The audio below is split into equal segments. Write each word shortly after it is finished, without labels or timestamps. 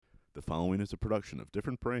The following is a production of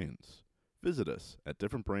Different Brains. Visit us at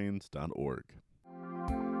differentbrains.org.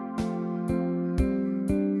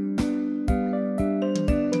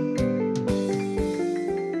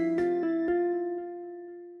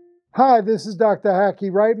 Hi, this is Dr. Hackey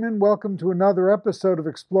Reitman. Welcome to another episode of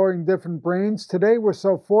Exploring Different Brains. Today we're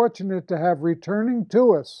so fortunate to have returning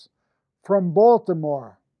to us from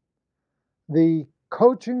Baltimore, the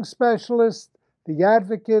coaching specialist, the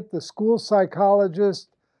advocate, the school psychologist,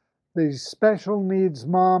 the special needs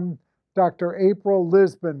mom, Dr. April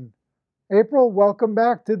Lisbon. April, welcome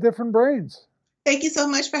back to Different Brains. Thank you so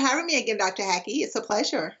much for having me again, Dr. Hackey. It's a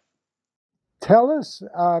pleasure. Tell us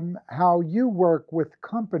how you work with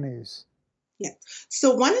companies. Yeah.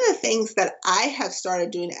 So one of the things that I have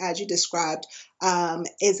started doing, as you described,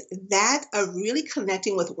 is that of really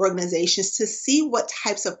connecting with organizations to see what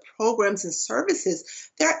types of programs and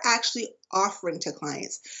services they're actually offering to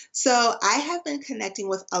clients. So I have been connecting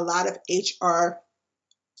with a lot of HR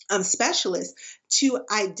specialists to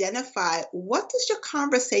identify what does your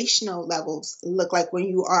conversational levels look like when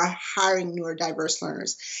you are hiring neurodiverse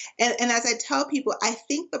learners. And as I tell people, I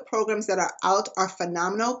think the programs that are out are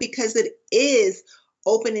phenomenal because it is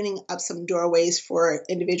opening up some doorways for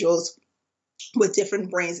individuals with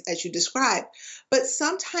different brains, as you described. But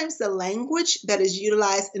sometimes the language that is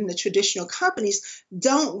utilized in the traditional companies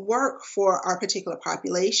don't work for our particular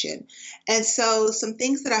population. And so some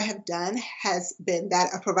things that I have done has been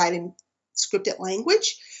that of providing scripted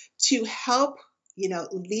language to help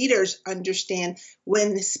leaders understand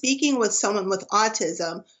when speaking with someone with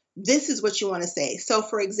autism, this is what you want to say. So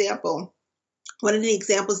for example, one of the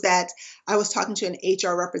examples that I was talking to an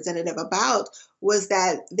HR representative about was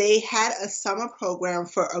that they had a summer program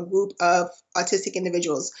for a group of autistic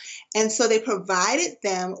individuals. And so they provided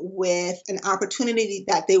them with an opportunity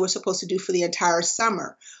that they were supposed to do for the entire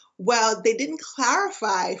summer. Well, they didn't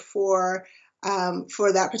clarify for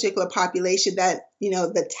that particular population that,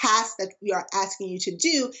 the task that we are asking you to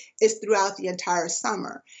do is throughout the entire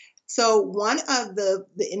summer. So one of the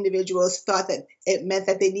individuals thought that it meant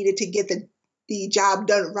that they needed to get the job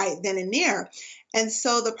done right then and there. And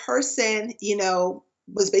so the person,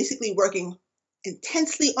 was basically working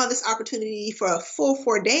intensely on this opportunity for a full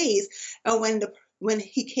 4 days. And when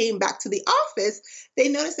he came back to the office, they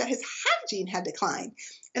noticed that his hygiene had declined.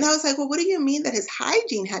 And I was like, well, what do you mean that his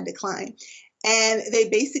hygiene had declined? And they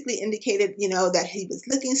basically indicated, that he was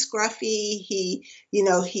looking scruffy. He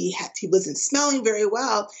wasn't smelling very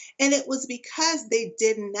well. And it was because they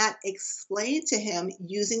did not explain to him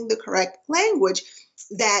using the correct language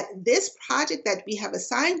that this project that we have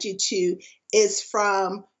assigned you to is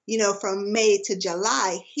from May to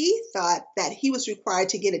July. He thought that he was required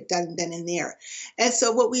to get it done then and there. And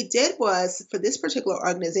so what we did was, for this particular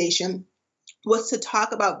organization, was to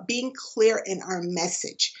talk about being clear in our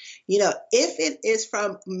message. If it is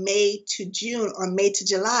from May to June or May to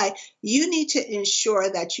July, you need to ensure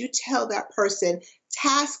that you tell that person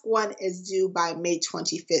task 1 is due by May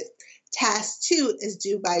 25th. Task 2 is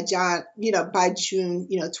due by June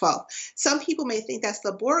 12th. Some people may think that's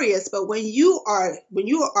laborious, but when you are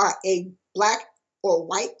a Black or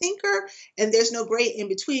white thinker, and there's no gray in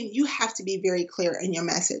between, you have to be very clear in your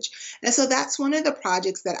message. And so that's one of the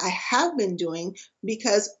projects that I have been doing,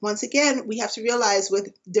 because once again, we have to realize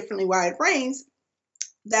with differently wired brains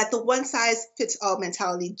that the one size fits all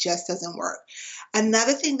mentality just doesn't work.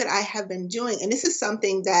 Another thing that I have been doing, and this is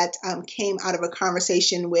something that came out of a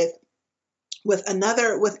conversation with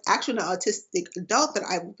actually an autistic adult that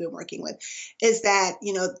I've been working with, is that,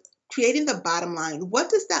 creating the bottom line. What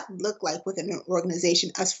does that look like within an organization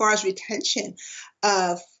as far as retention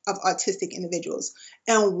of autistic individuals?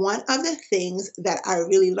 And one of the things that I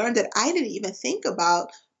really learned that I didn't even think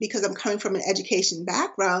about, because I'm coming from an education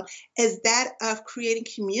background, is that of creating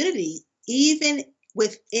community, even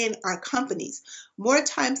within our companies. More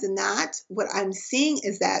times than not, what I'm seeing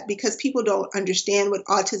is that because people don't understand what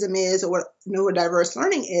autism is or what neurodiverse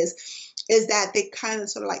learning is that they kind of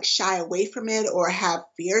sort of like shy away from it or have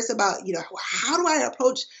fears about, how do I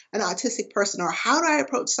approach an autistic person, or how do I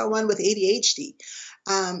approach someone with ADHD?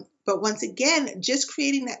 But once again, just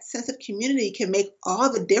creating that sense of community can make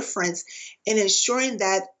all the difference in ensuring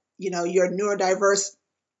that, your neurodiverse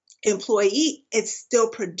employee, it's still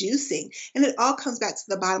producing. And it all comes back to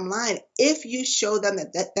the bottom line. If you show them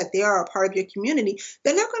that they are a part of your community,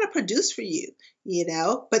 they're not going to produce for you,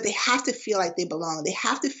 but they have to feel like they belong. They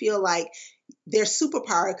have to feel like their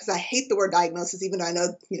superpower, because I hate the word diagnosis, even though I know,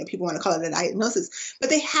 people want to call it a diagnosis,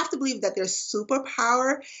 but they have to believe that their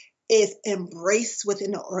superpower is embraced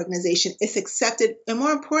within the organization, it's accepted, and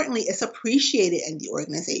more importantly, it's appreciated in the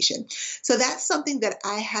organization. So that's something that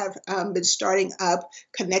I have been starting up,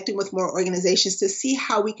 connecting with more organizations to see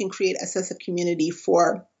how we can create a sense of community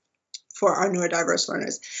for our neurodiverse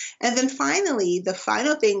learners. And then finally, the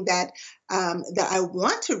final thing that I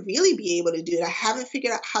want to really be able to do, and I haven't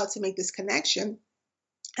figured out how to make this connection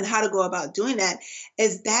and how to go about doing that,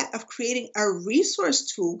 is that of creating a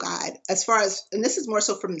resource tool guide as far as, and this is more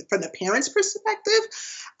so from the parents' perspective,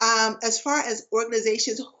 as far as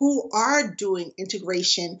organizations who are doing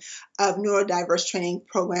integration of neurodiverse training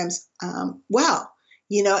programs well.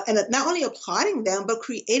 And not only applauding them, but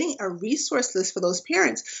creating a resource list for those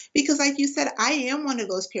parents. Because like you said, I am one of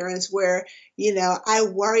those parents where, I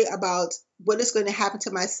worry about what is going to happen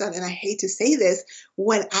to my son. And I hate to say this,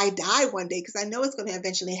 when I die one day, because I know it's going to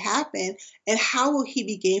eventually happen. And how will he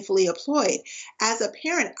be gainfully employed? As a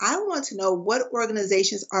parent, I want to know what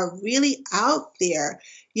organizations are really out there,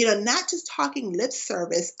 not just talking lip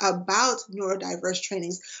service about neurodiverse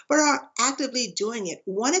trainings, but are actively doing it.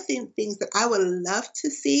 One of the things that I would love to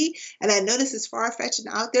see, and I know this is far-fetched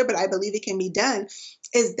and out there, but I believe it can be done,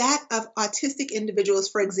 is that of autistic individuals,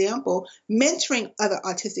 for example, mentoring other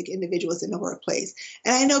autistic individuals in the workplace.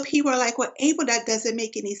 And I know people are like, well, April, that doesn't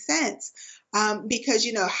make any sense. Because,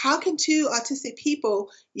 how can two autistic people,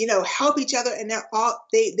 help each other, and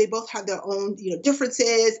they both have their own,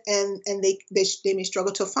 differences, and they may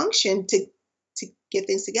struggle to function to get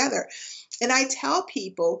things together. And I tell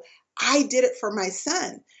people, I did it for my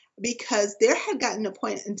son, because there had gotten a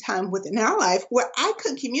point in time within our life where I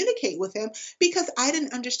couldn't communicate with him because I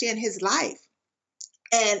didn't understand his life.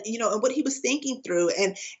 And, and what he was thinking through,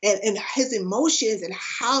 and his emotions, and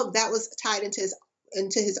how that was tied into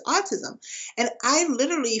his autism. And I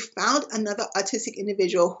literally found another autistic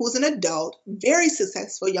individual who's an adult, very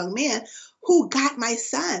successful young man, who got my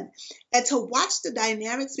son. And to watch the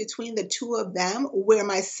dynamics between the two of them, where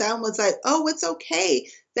my son was like, oh, it's okay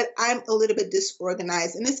that I'm a little bit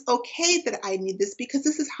disorganized, and it's okay that I need this because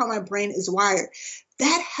this is how my brain is wired.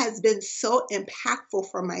 That has been so impactful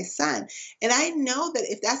for my son. And I know that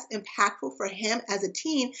if that's impactful for him as a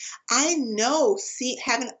teen, I know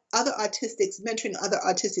having other autistics, mentoring other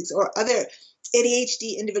autistics, or other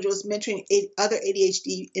ADHD individuals mentoring other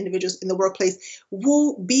ADHD individuals in the workplace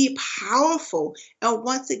will be powerful. And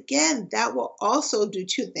once again, that will also do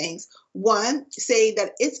two things. One, say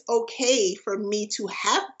that it's okay for me to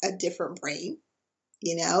have a different brain,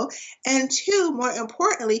 and two, more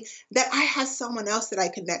importantly, that I have someone else that I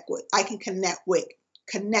can connect with,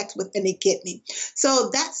 and they get me. So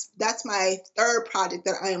that's my third project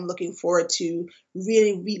that I am looking forward to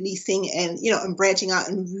really releasing, and and branching out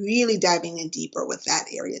and really diving in deeper with that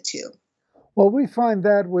area too. Well, we find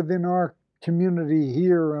that within our community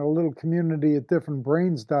here, a little community at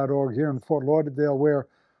differentbrains.org here in Fort Lauderdale, where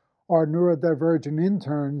our neurodivergent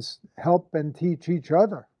interns help and teach each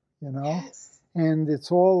other, Yes. And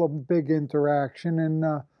it's all a big interaction, and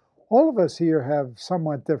all of us here have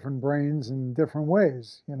somewhat different brains in different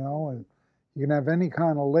ways, and you can have any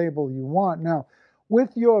kind of label you want. Now,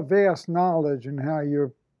 with your vast knowledge and how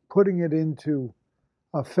you're putting it into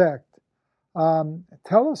effect,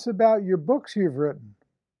 tell us about your books you've written.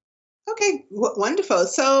 Okay, wonderful.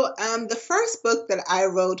 So the first book that I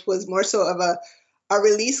wrote was more so of a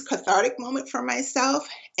release cathartic moment for myself.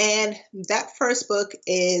 And that first book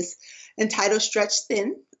is entitled Stretch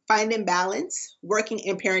Thin, Finding Balance, Working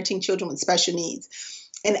and Parenting Children with Special Needs.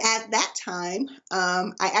 And at that time,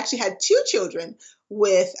 I actually had two children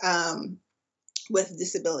with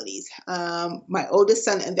disabilities. My oldest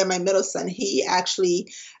son and then my middle son, he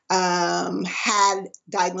actually had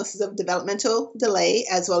diagnosis of developmental delay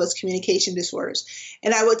as well as communication disorders.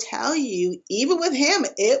 And I will tell you, even with him,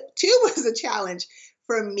 it too was a challenge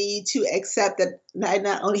for me to accept that I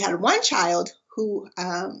not only had one child who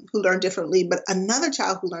learned differently, but another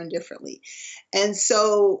child who learned differently. And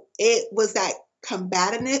so it was that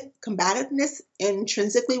combativeness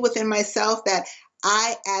intrinsically within myself that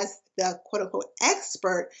I, as the quote unquote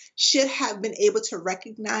expert, should have been able to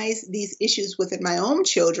recognize these issues within my own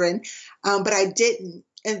children, but I didn't.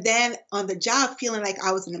 And then on the job, feeling like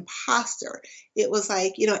I was an imposter. It was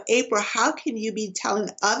like, April, how can you be telling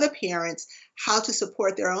other parents how to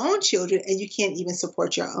support their own children and you can't even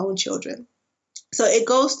support your own children? So it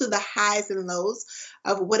goes through the highs and lows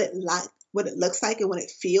of what it looks like and what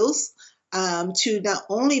it feels. To not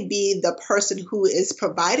only be the person who is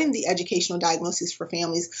providing the educational diagnosis for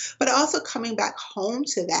families, but also coming back home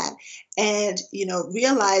to that and,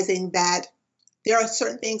 realizing that there are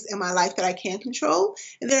certain things in my life that I can control,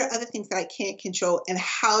 and there are other things that I can't control. And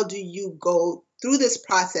how do you go through this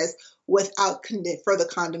process without further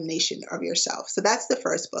condemnation of yourself. So that's the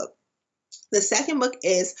first book. The second book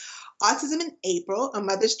is Autism in April, A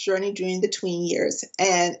Mother's Journey During the Tween Years.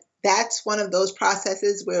 And that's one of those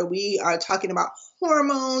processes where we are talking about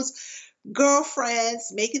hormones,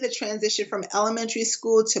 girlfriends, making the transition from elementary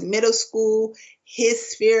school to middle school,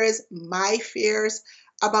 his fears, my fears,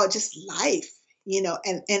 about just life,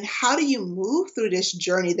 and how do you move through this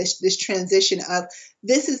journey, this transition of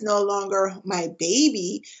this is no longer my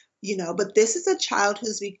baby, but this is a child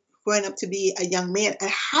who's growing up to be a young man.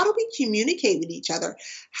 And how do we communicate with each other?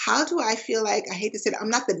 How do I feel like, I hate to say it, I'm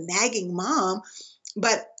not the nagging mom,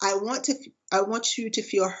 but I want you to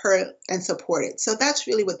feel heard and supported. So that's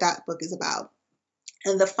really what that book is about.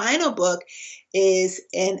 And the final book is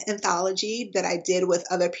an anthology that I did with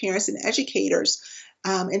other parents and educators,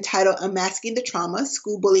 entitled Unmasking the Trauma,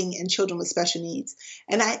 School Bullying and Children with Special Needs.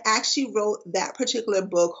 And I actually wrote that particular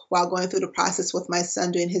book while going through the process with my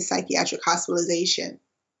son doing his psychiatric hospitalization.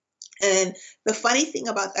 And the funny thing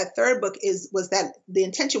about that third book was that the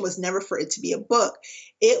intention was never for it to be a book.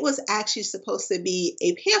 It was actually supposed to be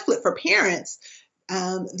a pamphlet for parents,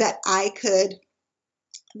 that I could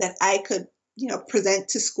present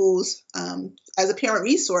to schools as a parent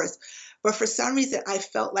resource. But for some reason, I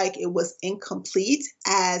felt like it was incomplete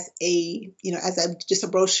as just a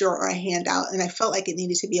brochure or a handout, and I felt like it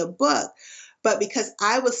needed to be a book. But because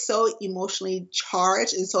I was so emotionally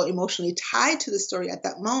charged and so emotionally tied to the story at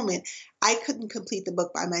that moment, I couldn't complete the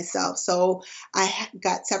book by myself. So I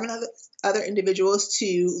got 7 other individuals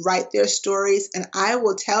to write their stories. And I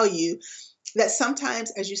will tell you that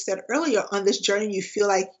sometimes, as you said earlier, on this journey, you feel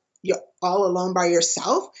like you're all alone by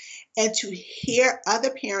yourself. And to hear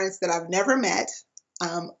other parents that I've never met,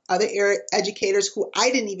 other educators who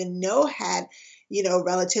I didn't even know had,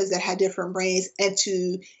 relatives that had different brains, and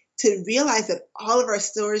to realize that all of our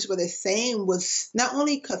stories were the same was not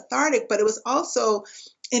only cathartic, but it was also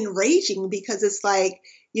enraging, because it's like,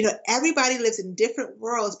 everybody lives in different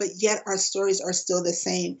worlds, but yet our stories are still the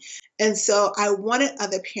same. And so I wanted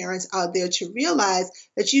other parents out there to realize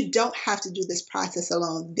that you don't have to do this process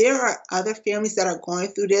alone. There are other families that are going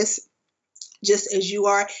through this just as you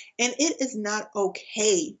are. And it is not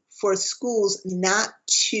okay for schools not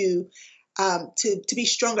to be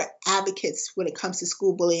stronger advocates when it comes to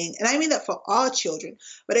school bullying. And I mean that for all children,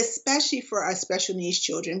 but especially for our special needs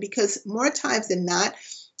children, because more times than not,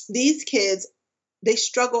 these kids, they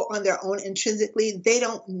struggle on their own intrinsically. They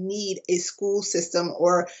don't need a school system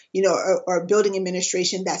or building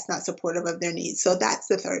administration that's not supportive of their needs. So that's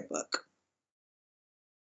the third book.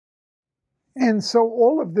 And so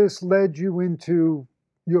all of this led you into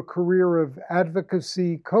your career of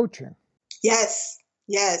advocacy coaching. Yes.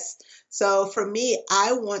 So for me,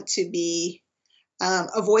 I want to be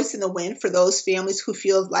a voice in the wind for those families who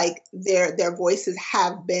feel like their voices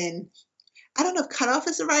have been, I don't know if cut off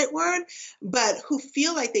is the right word, but who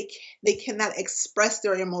feel like they cannot express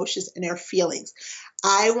their emotions and their feelings.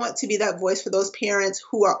 I want to be that voice for those parents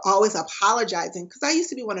who are always apologizing, because I used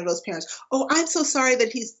to be one of those parents. Oh, I'm so sorry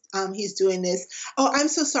that he's doing this. Oh, I'm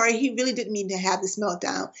so sorry. He really didn't mean to have this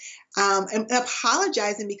meltdown. And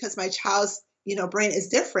apologizing because my child's brain is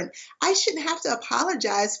different. I shouldn't have to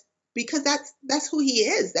apologize, because that's who he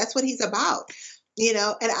is. That's what he's about. And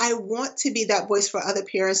I want to be that voice for other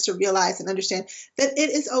parents to realize and understand that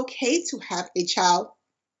it is okay to have a child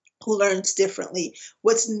who learns differently.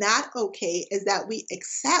 What's not okay is that we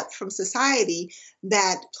accept from society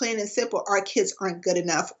that, plain and simple, our kids aren't good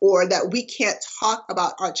enough, or that we can't talk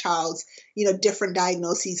about our child's, different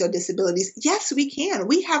diagnoses or disabilities. Yes, we can.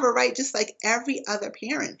 We have a right, just like every other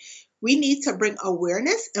parent. We need to bring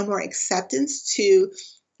awareness and more acceptance to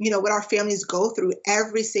what our families go through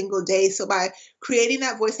every single day. So by creating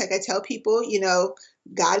that voice, like I tell people,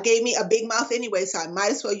 God gave me a big mouth anyway, so I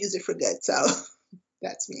might as well use it for good. So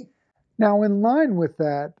that's me. Now, in line with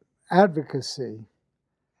that advocacy,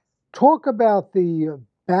 talk about the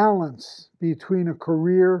balance between a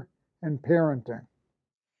career and parenting.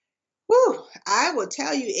 Whew, I will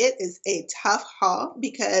tell you, it is a tough haul,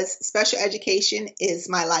 because special education is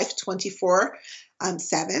my life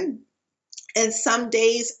 24/7. And some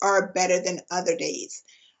days are better than other days.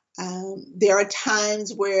 There are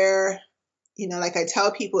times where, like I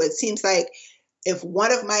tell people, it seems like if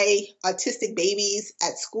one of my autistic babies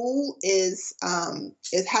at school is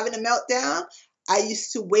having a meltdown, I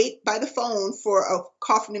used to wait by the phone for a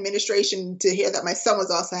call from administration to hear that my son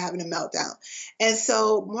was also having a meltdown. And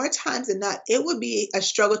so more times than not, it would be a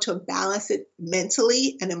struggle to balance it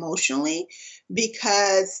mentally and emotionally,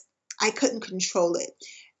 because I couldn't control it.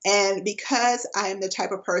 And because I am the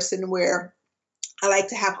type of person where I like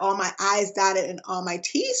to have all my I's dotted and all my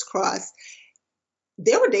T's crossed,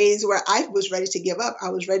 there were days where I was ready to give up. I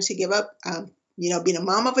was ready to give up, being a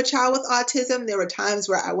mom of a child with autism. There were times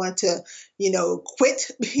where I wanted to,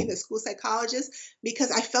 quit being a school psychologist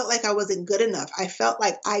because I felt like I wasn't good enough. I felt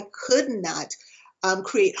like I could not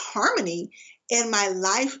create harmony in my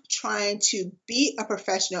life trying to be a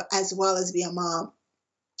professional as well as be a mom.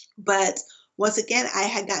 But once again, I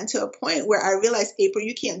had gotten to a point where I realized, April,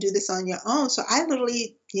 you can't do this on your own. So I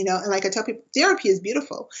literally, and like I tell people, therapy is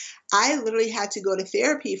beautiful. I literally had to go to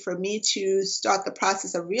therapy for me to start the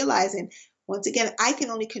process of realizing, once again, I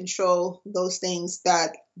can only control those things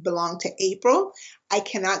that belong to April. I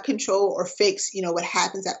cannot control or fix, what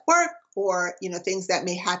happens at work or, things that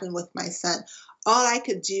may happen with my son. All I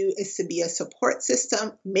could do is to be a support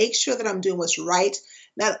system, make sure that I'm doing what's right,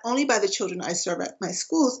 not only by the children I serve at my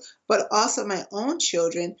schools, but also my own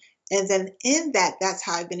children. And then in that, that's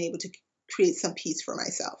how I've been able to create some peace for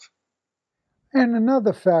myself. And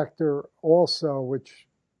another factor also, which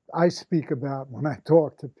I speak about when I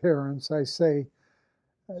talk to parents, I say,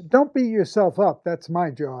 don't beat yourself up. That's my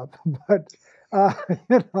job. But,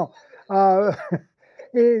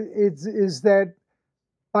 is that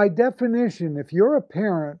by definition, if you're a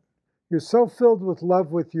parent, you're so filled with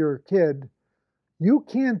love with your kid, you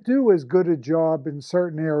can't do as good a job in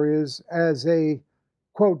certain areas as a,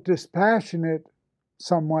 quote, dispassionate,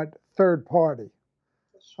 somewhat third party,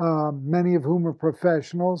 many of whom are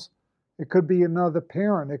professionals. It could be another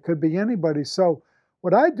parent. It could be anybody. So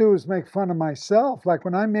what I do is make fun of myself. Like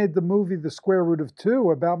when I made the movie The Square Root of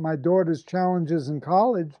Two about my daughter's challenges in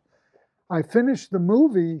college, I finished the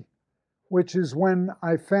movie, which is when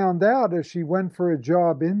I found out as she went for a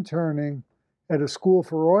job interning at a school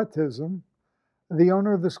for autism, the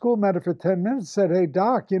owner of the school met her for 10 minutes and said, "Hey,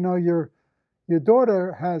 Doc, your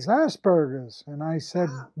daughter has Asperger's." And I said,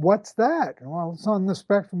 "What's that?" "Well, it's on the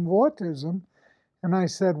spectrum of autism." And I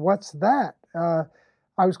said, "What's that?" I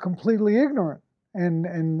was completely ignorant. And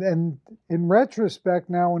in retrospect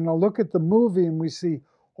now, when I look at the movie and we see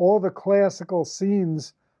all the classical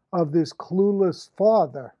scenes of this clueless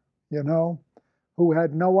father, who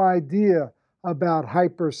had no idea about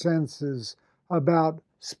hypersenses, about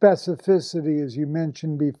specificity, as you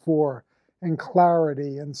mentioned before, and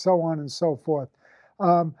clarity, and so on and so forth.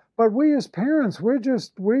 But we as parents, we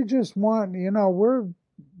just want,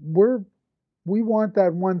 we want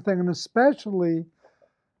that one thing, and especially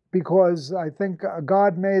because I think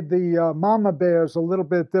God made the mama bears a little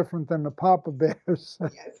bit different than the papa bears.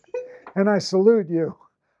 Yes. And I salute you.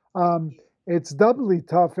 It's doubly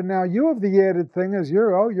tough. And now you have the added thing is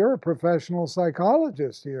you're a professional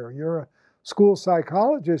psychologist here. You're a school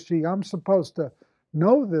psychologist. Gee, I'm supposed to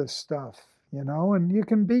know this stuff, and you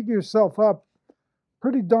can beat yourself up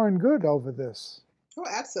pretty darn good over this. Oh,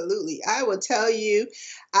 absolutely. I will tell you,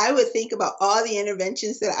 I would think about all the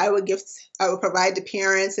interventions that I would provide to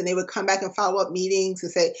parents, and they would come back and follow up meetings and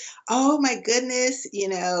say, "Oh my goodness,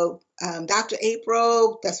 Dr.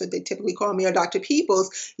 April," that's what they typically call me, or Dr.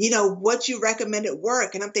 Peoples, what you recommended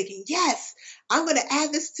work. And I'm thinking, yes, I'm going to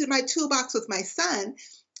add this to my toolbox with my son.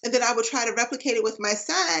 And then I would try to replicate it with my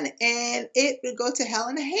son, and it would go to hell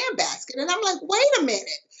in a handbasket. And I'm like, wait a minute.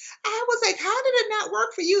 I was like, how did it not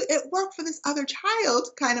work for you? It worked for this other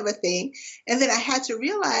child, kind of a thing. And then I had to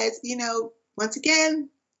realize, once again,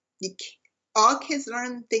 all kids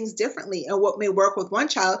learn things differently, and what may work with one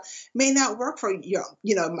child may not work for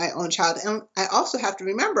my own child. And I also have to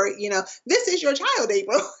remember, this is your child,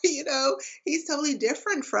 April. He's totally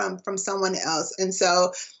different from someone else. And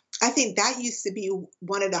so I think that used to be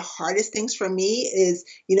one of the hardest things for me is,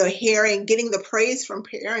 getting the praise from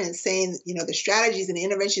parents saying, the strategies and the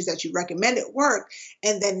interventions that you recommended work,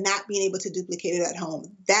 and then not being able to duplicate it at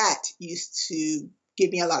home. That used to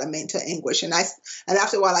give me a lot of mental anguish. And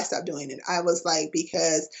after a while, I stopped doing it. I was like,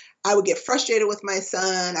 because I would get frustrated with my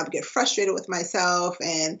son, I would get frustrated with myself,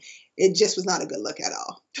 and it just was not a good look at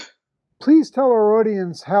all. Please tell our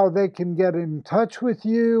audience how they can get in touch with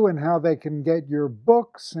you and how they can get your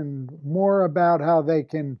books and more about how they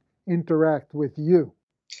can interact with you.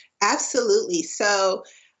 Absolutely. So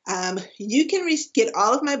you can get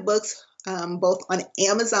all of my books both on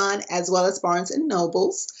Amazon as well as Barnes and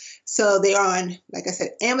Nobles. So they are on, like I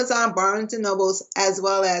said, Amazon, Barnes and Nobles, as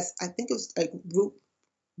well as I think it was like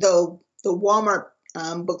the Walmart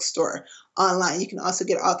bookstore online. You can also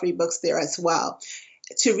get all three books there as well.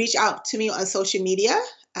 To reach out to me on social media,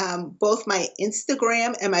 both my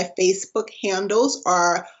Instagram and my Facebook handles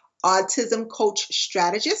are Autism Coach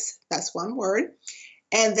Strategist. That's one word.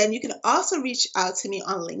 And then you can also reach out to me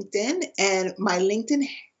on LinkedIn, and my LinkedIn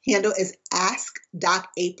handle is Ask Doc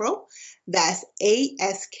April. That's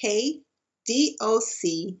AskDocApril.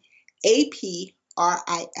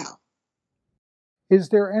 Is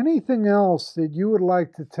there anything else that you would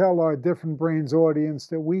like to tell our Different Brains audience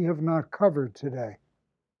that we have not covered today?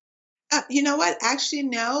 You know what? Actually,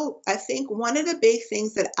 no. I think one of the big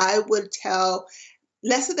things that I would tell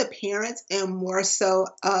less of the parents and more so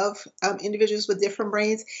of individuals with different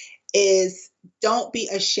brains is don't be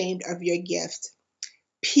ashamed of your gift.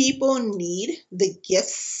 People need the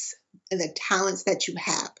gifts and the talents that you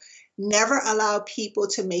have. Never allow people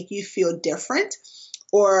to make you feel different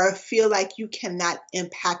or feel like you cannot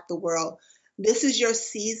impact the world. This is your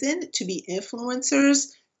season to be influencers,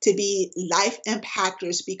 to be life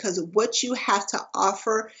impactors, because what you have to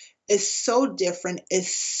offer is so different,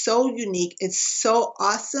 it's so unique, it's so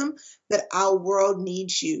awesome that our world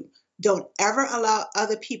needs you. Don't ever allow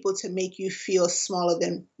other people to make you feel smaller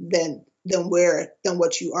than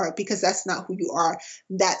what you are, because that's not who you are.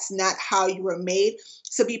 That's not how you were made.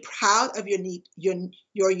 So be proud of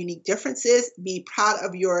your unique differences. Be proud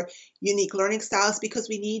of your unique learning styles, because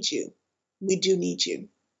we need you. We do need you.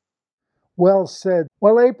 Well said.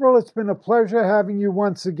 Well, April, it's been a pleasure having you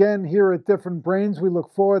once again here at Different Brains. We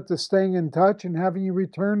look forward to staying in touch and having you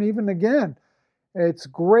return even again. It's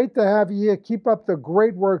great to have you here. Keep up the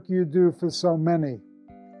great work you do for so many.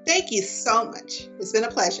 Thank you so much. It's been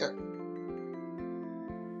a pleasure.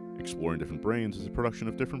 Exploring Different Brains is a production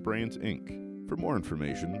of Different Brains, Inc. For more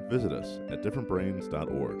information, visit us at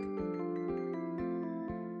differentbrains.org.